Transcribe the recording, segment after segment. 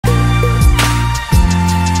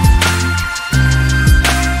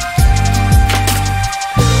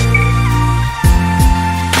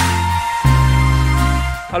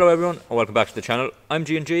Hello everyone and welcome back to the channel. I'm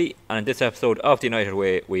G&G and in this episode of the United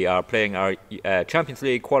Way we are playing our Champions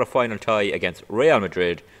League quarter-final tie against Real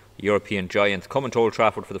Madrid. The European giants come into Old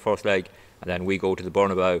Trafford for the first leg and then we go to the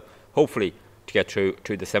Bernabeu, hopefully to get through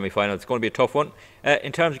to the semi-final. It's going to be a tough one.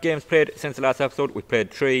 In terms of games played since the last episode, we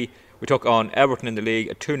played 3. We took on Everton in the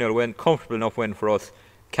league, a 2-0 win, comfortable enough win for us.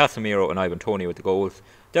 Casemiro and Ivan Toney with the goals.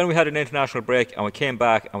 Then we had an international break and we came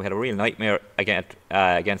back and we had a real nightmare against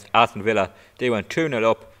Aston Villa. They went 2-0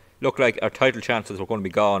 up. Looked like our title chances were going to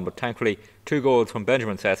be gone, but thankfully 2 goals from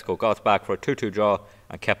Benjamin Sesko got us back for a 2-2 draw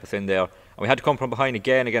and kept us in there. And we had to come from behind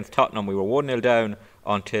again against Tottenham. We were 1-0 down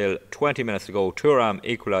until 20 minutes to go. Thuram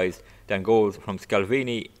equalised. Then goals from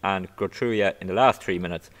Scalvini and Grotruia in the last 3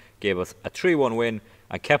 minutes gave us a 3-1 win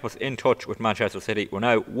and kept us in touch with Manchester City. We're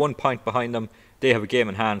now 1 point behind them. They have a game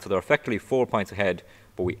in hand, so they're effectively 4 points ahead.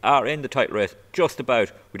 But we are in the title race, just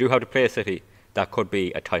about. We do have to play City. That could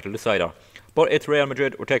be a title decider. But it's Real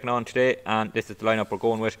Madrid we're taking on today, and this is the lineup we're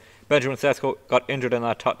going with. Benjamin Sesko got injured in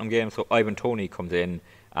that Tottenham game, so Ivan Toney comes in.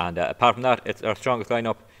 And apart from that, it's our strongest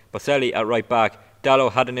lineup. Baselli at right back.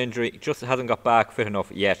 Dallo had an injury, just hasn't got back fit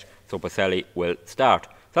enough yet, so Baselli will start.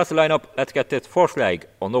 So that's the lineup. Let's get this first leg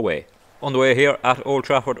on the way. On the way here at Old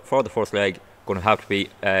Trafford for the first leg. Going to have to be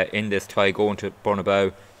in this tie going to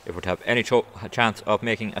Bernabeu if we're to have any chance of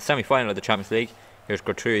making a semi-final of the Champions League. Here's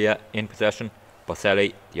Grotruia in possession.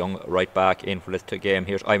 Baselli, the young right back, in for this game.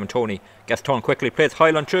 Here's Ivan Toney. Gets turned quickly. Plays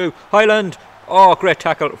Highland through. Highland! Oh, great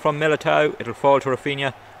tackle from Militao. It'll fall to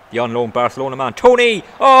Rafinha, the on loan Barcelona man. Toney!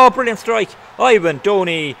 Oh, brilliant strike. Ivan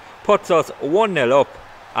Toney puts us 1-0 up.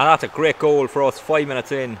 And that's a great goal for us 5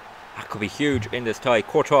 minutes in. That could be huge in this tie.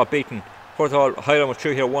 Courtois beaten. First of all, Highland was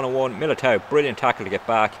through here 1-on-1. Militao, brilliant tackle to get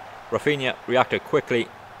back. Rafinha reacted quickly.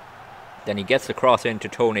 Then he gets the cross into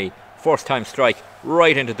Toney. First time strike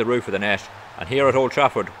right into the roof of the net. And here at Old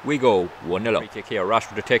Trafford, we go 1-0 up. Free kick here,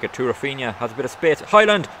 Rashford to take it to Rafinha. Has a bit of space.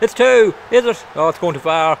 Highland, it's 2! Is it? Oh, it's going to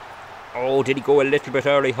VAR. Oh, did he go a little bit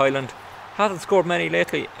early, Highland? Hasn't scored many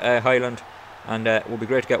lately, Highland. And it would be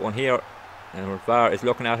great to get one here. And VAR is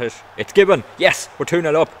looking at it. It's given. Yes, we're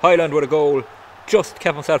 2-0 up. Highland with a goal. Just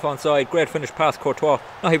kept himself onside. Great finish past Courtois.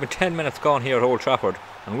 Not even 10 minutes gone here at Old Trafford.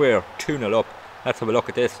 And we're 2-0 up. Let's have a look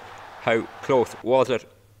at this. How close was it?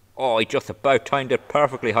 Oh, he just about timed it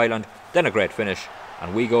perfectly, Highland. Then a great finish.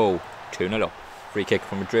 And we go 2-0 up. Free kick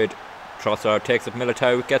from Madrid. Trossard takes it.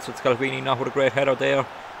 Militao gets it. Scalvini not with a great header there.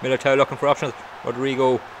 Militao looking for options.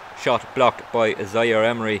 Rodrigo shot blocked by Zaire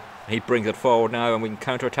Emery. He brings it forward now and we can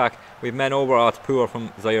counter-attack. We have men over. Oh, it's poor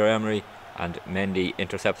from Zaire Emery. And Mendy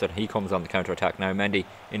intercepts it. He comes on the counter-attack now. Mendy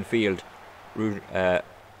in field.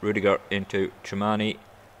 Rudiger into Chumani.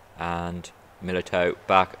 And Militao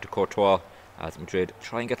back to Courtois as Madrid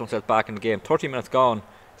try and get themselves back in the game. 30 minutes gone,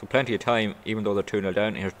 so plenty of time even though they're 2-0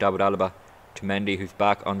 down. Here's David Alaba to Mendy, who's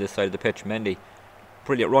back on this side of the pitch. Mendy,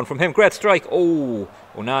 brilliant run from him, great strike. Oh,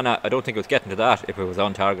 Onana, I don't think it was getting to that if it was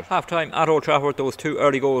on target. Half time at Old Trafford, those 2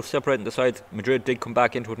 early goals separating the sides. Madrid did come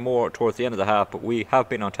back into it more towards the end of the half, but we have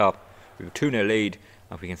been on top. We have a 2-0 lead,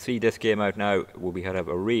 and if we can see this game out now, we have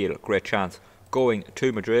a real great chance going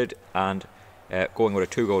to Madrid, and going with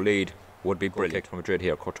a 2-goal lead would be brilliant. Kick from Madrid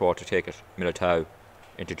here. Courtois to take it. Militao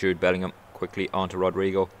into Jude Bellingham. Quickly onto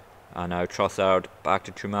Rodrigo. And now Trossard back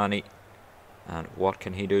to Chumani. And what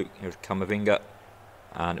can he do? Here's Camavinga.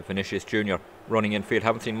 And Vinicius Jr. running in field.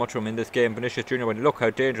 Haven't seen much of him in this game. Vinicius Jr. But look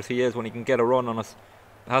how dangerous he is when he can get a run on us.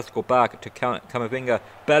 Has to go back to Camavinga.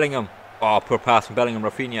 Bellingham. Oh, poor pass from Bellingham.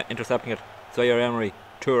 Rafinha intercepting it. Zaire Emery.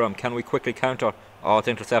 Thuram. Can we quickly counter? Oh, it's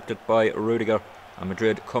intercepted by Rudiger. And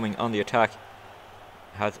Madrid coming on the attack.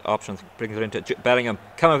 Has options, brings it into Bellingham.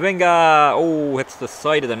 Camavinga! Oh, hits the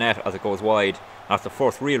side of the net as it goes wide. That's the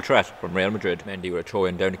first real threat from Real Madrid. Mendy with a throw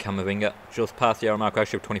in down to Camavinga. Just past the hour mark,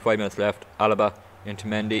 actually, 25 minutes left. Alaba into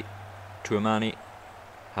Mendy. Tuamani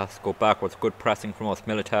has to go backwards. Good pressing from us.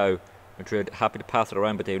 Militao. Madrid happy to pass it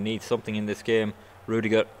around, but they need something in this game.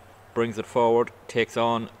 Rudiger brings it forward. Takes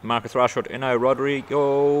on Marcus Rashford. And now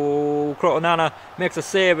Rodrigo. Onana makes a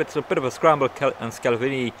save. It's a bit of a scramble, and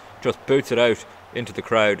Scalvini just boots it out into the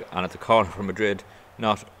crowd, and it's a corner for Madrid.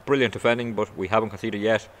 Not brilliant defending, but we haven't conceded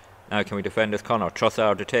yet. Now can we defend this corner?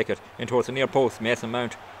 Trossard to take it in towards the near post. Mason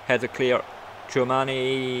Mount heads it clear.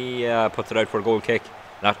 Chouamani puts it out for a goal kick.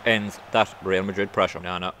 That ends that Real Madrid pressure.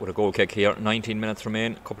 Onana with a goal kick here. 19 minutes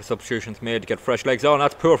remain. A couple of substitutions made to get fresh legs on.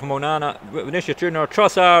 That's poor from Onana. Vinicius Jr.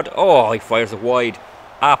 Trossard. Oh, he fires it wide.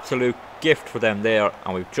 Absolute gift for them there,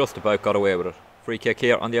 and we've just about got away with it. Free kick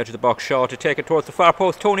here on the edge of the box. Shaw to take it towards the far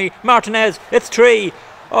post. Tony Martinez. It's 3.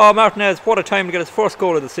 Oh, Martinez, what a time to get his first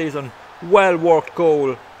goal of the season. Well worked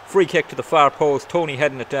goal. Free kick to the far post. Tony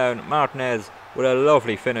heading it down. Martinez with a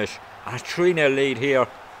lovely finish. And a 3-0 lead here.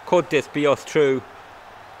 Could this be us through?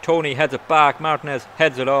 Tony heads it back, Martinez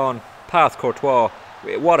heads it on, past Courtois.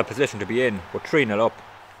 What a position to be in. We're 3-0 up.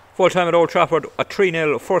 Full time at Old Trafford, a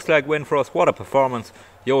 3-0 first leg win for us. What a performance.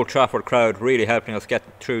 The Old Trafford crowd really helping us get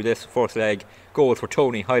through this first leg. Goals for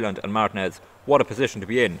Tony, Hyland and Martinez. What a position to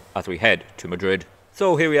be in as we head to Madrid.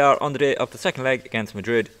 So here we are on the day of the second leg against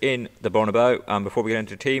Madrid in the Bernabeu. And before we get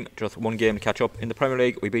into the team, just one game to catch up in the Premier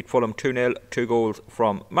League. We beat Fulham 2-0, 2 goals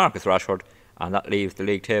from Marcus Rashford, and that leaves the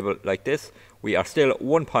league table like this. We are still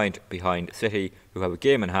 1 point behind City, who have a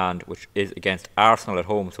game in hand, which is against Arsenal at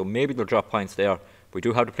home, so maybe they'll drop points there. We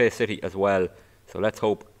do have to play City as well, so let's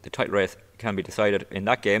hope the title race can be decided in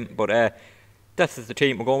that game. But this is the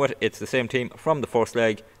team we're going with. It's the same team from the first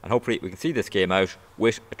leg, and hopefully we can see this game out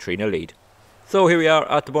with a 3-0 lead. So here we are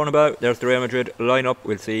at the Bernabeu. There's the Real Madrid lineup.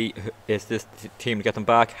 We'll see is this team to get them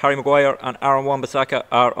back. Harry Maguire and Aaron Wan-Bissaka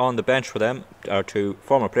are on the bench for them. Our 2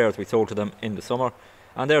 former players we sold to them in the summer.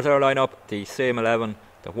 And there's our lineup, the same 11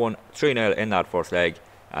 that won 3-0 in that first leg.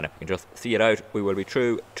 And if we can just see it out, we will be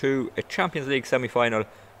through to a Champions League semi-final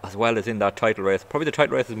as well as in that title race. Probably the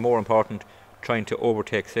title race is more important, trying to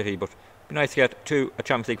overtake City, but it'd be nice to get to a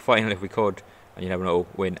Champions League final if we could, and you never know,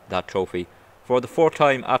 win that trophy for the 4th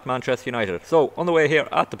time at Manchester United. So on the way here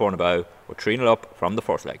at the Bernabeu, we're 3-0 up from the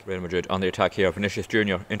first leg. Real Madrid on the attack here. Vinicius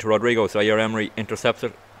Jr. into Rodrigo. Zaire Emery intercepts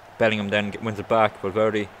it. Bellingham then wins it back.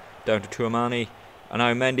 Valverde down to Tchouameni. And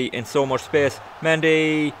now Mendy in so much space.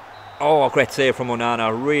 Mendy! Oh, great save from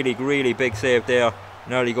Onana. Really, really big save there.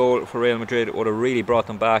 An early goal for Real Madrid. It would have really brought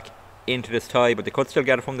them back into this tie, but they could still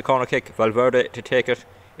get it from the corner kick. Valverde to take it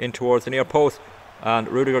in towards the near post. And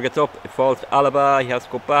Rudiger gets up. It falls to Alaba. He has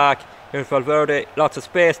to go back. Here's Valverde. Lots of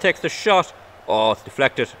space. Takes the shot. Oh, it's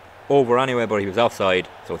deflected over anyway, but he was offside.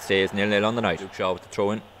 So it stays 0-0 on the night. Luke Shaw with the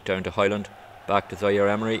throw in. Down to Hyland. Back to Zaire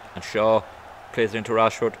Emery. And Shaw plays it into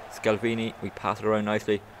Rashford. Scalvini. We pass it around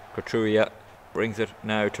nicely. Couturier brings it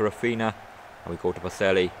now to Rafinha, and we go to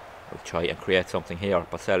Baselli. We'll try and create something here.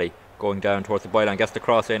 Baselli going down towards the byline, gets the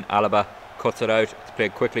cross in. Alaba cuts it out. It's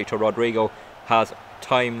played quickly to Rodrigo. Has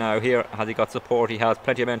time now here. Has he got support? He has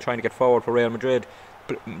plenty of men trying to get forward for Real Madrid.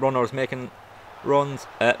 Runners making runs.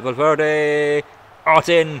 Valverde. Oh, it's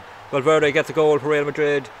in. Valverde gets a goal for Real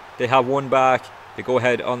Madrid. They have one back. They go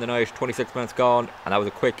ahead on the night. 26 minutes gone, and that was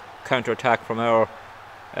a quick counter attack from our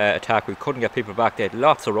attack. We couldn't get people back. They had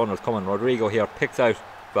lots of runners coming. Rodrigo here picks out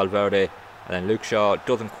Valverde, and then Luke Shaw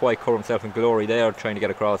doesn't quite cover himself in glory there, trying to get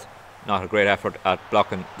across. Not a great effort at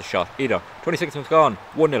blocking the shot either. 26 minutes gone,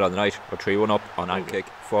 1-0 on the night. We're 3-1 up on hand kick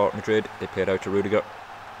for Madrid. They play it out to Rudiger.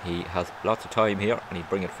 He has lots of time here, and he'd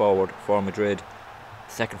bring it forward for Madrid.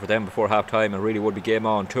 Second for them before half time, and really would be game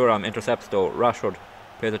on. Thuram intercepts though. Rashford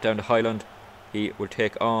plays it down to Hyland. He will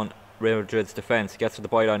take on Real Madrid's defence, gets to the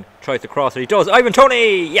byline, tries to cross it, he does. Ivan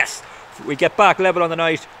Toney, yes! We get back level on the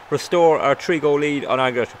night, restore our 3-goal lead on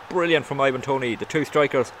aggregate. Brilliant from Ivan Toney, the 2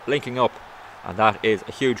 strikers linking up, and that is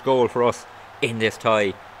a huge goal for us in this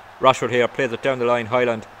tie. Rashford here plays it down the line.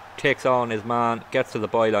 Hyland takes on his man, gets to the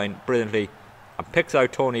byline brilliantly, and picks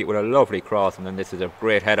out Toney with a lovely cross, and then this is a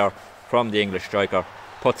great header from the English striker.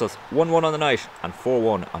 Puts us 1-1 on the night and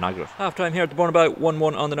 4-1 on aggregate. Half time here at the Bernabeu,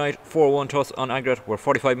 1-1 on the night, 4-1 to us on aggregate. We're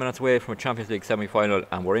 45 minutes away from a Champions League semi-final,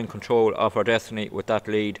 and we're in control of our destiny with that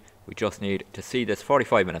lead. We just need to see this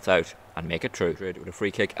 45 minutes out and make it through. With a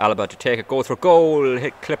free kick, Alaba to take it, goes for goal,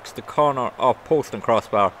 clips the corner off post and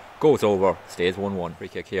crossbar, goes over, stays 1-1. Free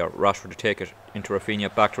kick here, Rashford to take it into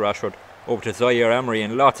Rafinha, back to Rashford, over to Zaire Emery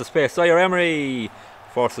in lots of space. Zaire Emery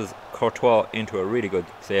forces Courtois into a really good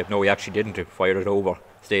save. No, he actually didn't, he fired it over.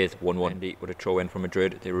 Stays 1-1. Mendy with a throw in from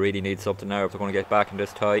Madrid. They really need something now if they're going to get back in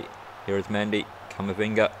this tie. Here is Mendy.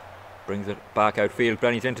 Camavinga brings it back outfield.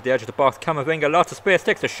 Blenny's into the edge of the box. Camavinga, lots of space,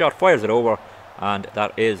 takes the shot, fires it over, and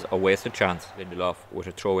that is a wasted chance. Lindelof with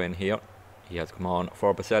a throw in here. He has come on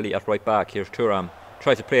for Baselli at right back. Here's Thuram.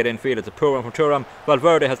 Tries to play it infield. It's a poor one from Thuram.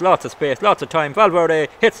 Valverde has lots of space, lots of time. Valverde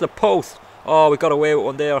hits the post. Oh, we got away with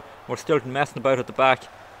one there. We're still messing about at the back,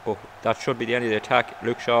 but that should be the end of the attack.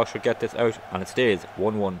 Luke Shaw should get this out, and it stays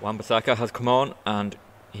 1-1. Wan-Bissaka has come on, and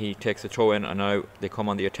he takes the throw in, and now they come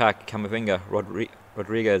on the attack. Camavinga,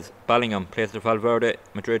 Rodriguez, Bellingham plays to Valverde.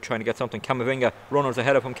 Madrid trying to get something. Camavinga, runners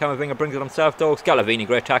ahead of him. Camavinga brings it himself though. Scalvini,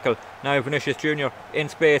 great tackle. Now Vinicius Jr. in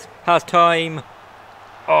space, has time.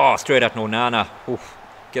 Oh, straight at Onana. Oof,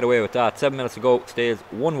 get away with that. 7 minutes to go, stays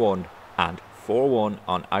 1-1 and 4-1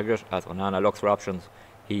 on aggregate as Onana looks for options.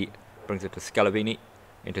 He brings it to Scalvini,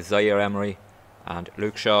 into Zaire Emery, and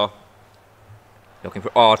Luke Shaw looking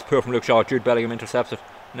for, oh, it's poor from Luke Shaw. Jude Bellingham intercepts it.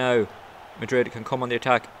 Now Madrid can come on the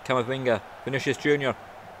attack. Camavinga, Vinicius Jr.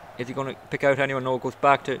 Is he going to pick out anyone? No, it goes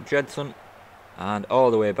back to Jedson and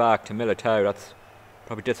all the way back to Militao. That's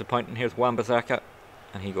Probably disappointing. Here's Wan-Bissaka,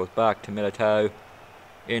 and he goes back to Militao.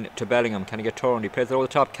 In to Bellingham. Can he get turned? He plays it over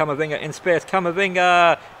the top. Camavinga in space.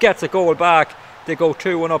 Camavinga gets a goal back. They go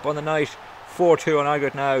 2-1 up on the night. 4-2 on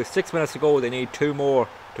aggregate now. 6 minutes to go. They need 2 more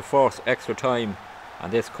to force extra time.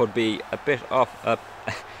 And this could be a bit of a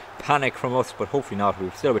panic from us, but hopefully not.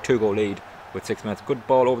 We've still have a 2-goal lead with 6 minutes. Good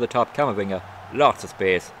ball over the top. Camavinga. Lots of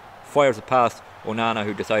space. Fires it past Onana,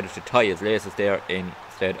 who decided to tie his laces there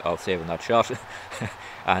instead of saving that shot.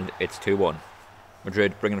 And it's 2-1.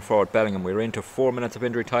 Madrid bringing it forward. Bellingham. We're into 4 minutes of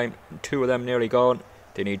injury time. 2 of them nearly gone.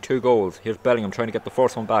 They need 2 goals. Here's Bellingham trying to get the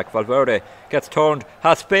first one back. Valverde gets turned.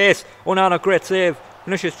 Has space. Onana, great save.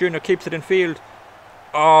 Vinicius Jr. keeps it in field.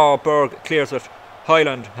 Oh, Berg clears it.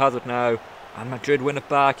 Highland has it now. And Madrid win it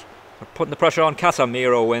back. They're putting the pressure on.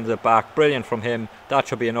 Casemiro wins it back. Brilliant from him. That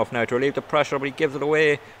should be enough now to relieve the pressure, but he gives it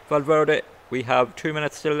away. Valverde. We have 2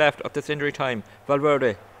 minutes still left of this injury time.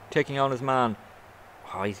 Valverde taking on his man.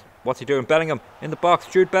 Oh, what's he doing? Bellingham in the box.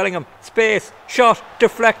 Jude Bellingham. Space. Shot.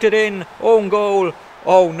 Deflected in. Own goal.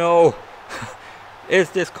 Oh no. Is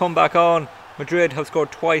this comeback on? Madrid have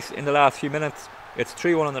scored twice in the last few minutes. It's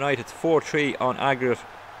 3-1 on the night. It's 4-3 on aggregate.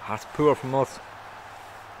 That's poor from us.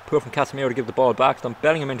 Poor from Casemiro to give the ball back. Then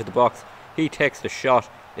Bellingham into the box. He takes the shot.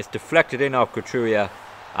 It's deflected in off Couturier.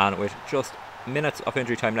 And with just minutes of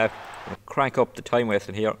injury time left, we're going to crank up the time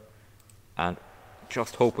wasting here. And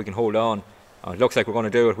just hope we can hold on. It looks like we're going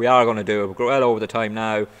to do it. We are going to do it. We're well over the time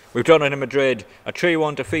now. We've done it in Madrid. A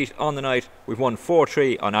 3-1 defeat on the night. We've won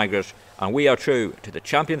 4-3 on aggregate. And we are through to the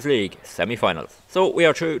Champions League semi-finals. So we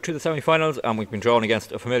are through to the semi-finals, and we've been drawn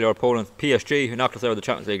against a familiar opponent. PSG, who knocked us out of the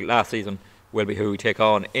Champions League last season, will be who we take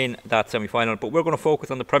on in that semi-final. But we're going to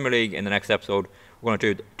focus on the Premier League in the next episode. We're going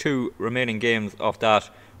to do 2 remaining games of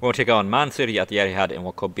that. We're going to take on Man City at the Etihad in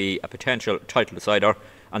what could be a potential title decider.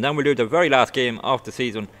 And then we'll do the very last game of the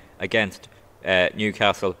season against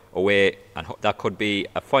Newcastle away, and that could be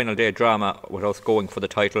a final day drama with us going for the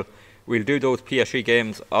title. We'll do those PSG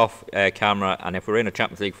games off camera, and if we're in a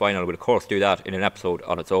Champions League final, we'll of course do that in an episode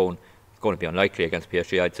on its own. It's going to be unlikely against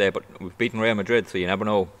PSG, I'd say, but we've beaten Real Madrid, so you never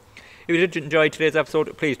know. If you did enjoy today's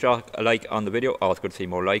episode, please drop a like on the video. Always good to see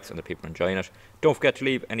more likes and the people enjoying it. Don't forget to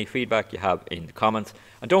leave any feedback you have in the comments,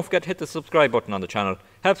 and don't forget to hit the subscribe button on the channel.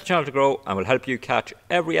 Helps the channel to grow and will help you catch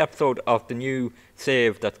every episode of the new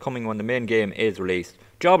save that's coming when the main game is released.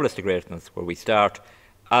 Jobless to Greatness, where we start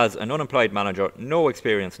as an unemployed manager, no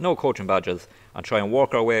experience, no coaching badges, and try and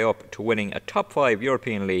work our way up to winning a top 5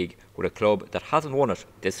 European league with a club that hasn't won it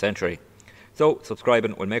this century. So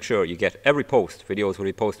subscribing will make sure you get every post. Videos will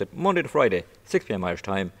be posted Monday to Friday, 6 PM Irish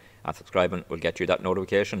time, and subscribing will get you that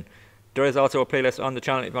notification. There is also a playlist on the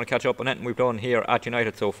channel if you want to catch up on anything we've done here at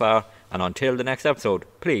United so far. And until the next episode,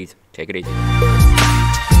 please take it easy.